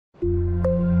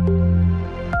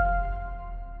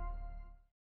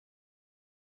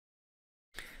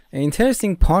An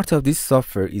interesting part of this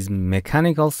software is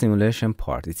mechanical simulation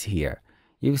part. It's here.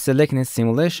 If you select a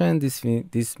simulation, this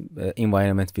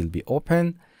environment will be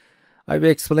open. I will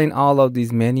explain all of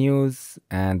these menus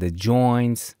and the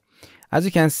joints. As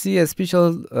you can see, a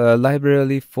special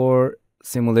library for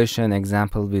simulation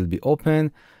example will be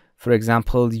open. For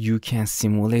example, you can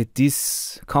simulate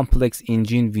this complex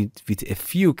engine with a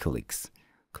few clicks.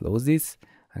 Close this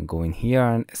and go in here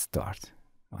and start.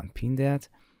 Unpin that,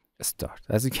 start.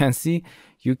 As you can see,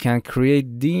 you can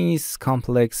create this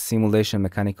complex simulation,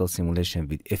 mechanical simulation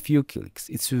with a few clicks.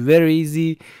 It's very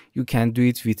easy. You can do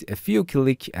it with a few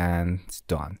clicks and it's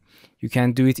done. You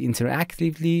can do it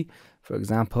interactively. For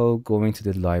example, going to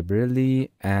the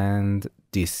library and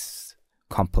this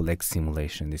complex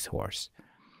simulation, this horse.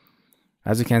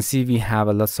 As you can see, we have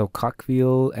a lots of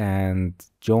cogwheel and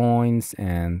joints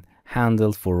and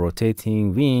handles for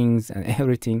rotating, wings and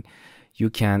everything. You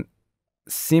can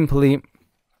simply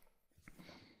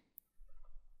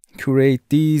create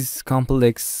these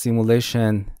complex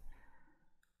simulation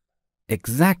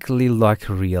exactly like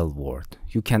real world.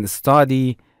 You can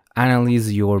study,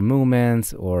 analyze your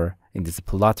movements, or in this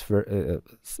plot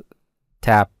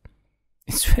tab.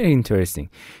 It's very interesting.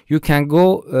 You can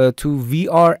go to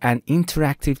VR and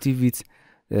interactivity with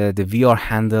the VR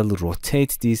handle,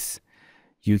 rotate this.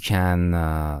 You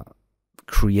can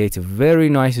create a very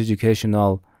nice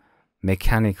educational,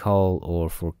 mechanical, or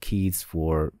for kids,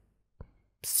 for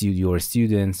your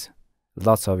students.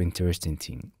 Lots of interesting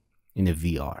things in the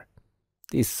VR.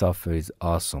 This software is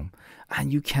awesome.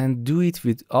 And you can do it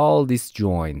with all these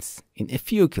joints in a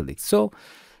few clicks. So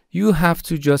you have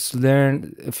to just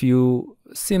learn a few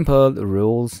simple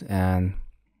rules and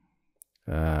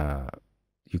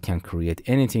you can create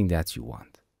anything that you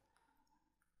want.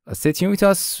 Stay tuned with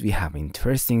us. We have an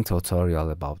interesting tutorial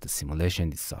about the simulation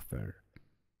this software.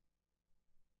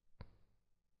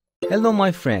 Hello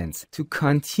my friends. To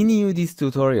continue these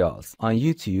tutorials on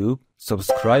YouTube,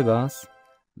 subscribe us,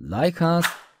 like us,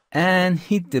 and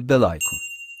hit the bell icon.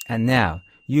 And now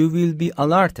you will be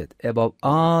alerted about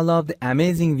all of the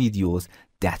amazing videos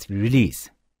that we release.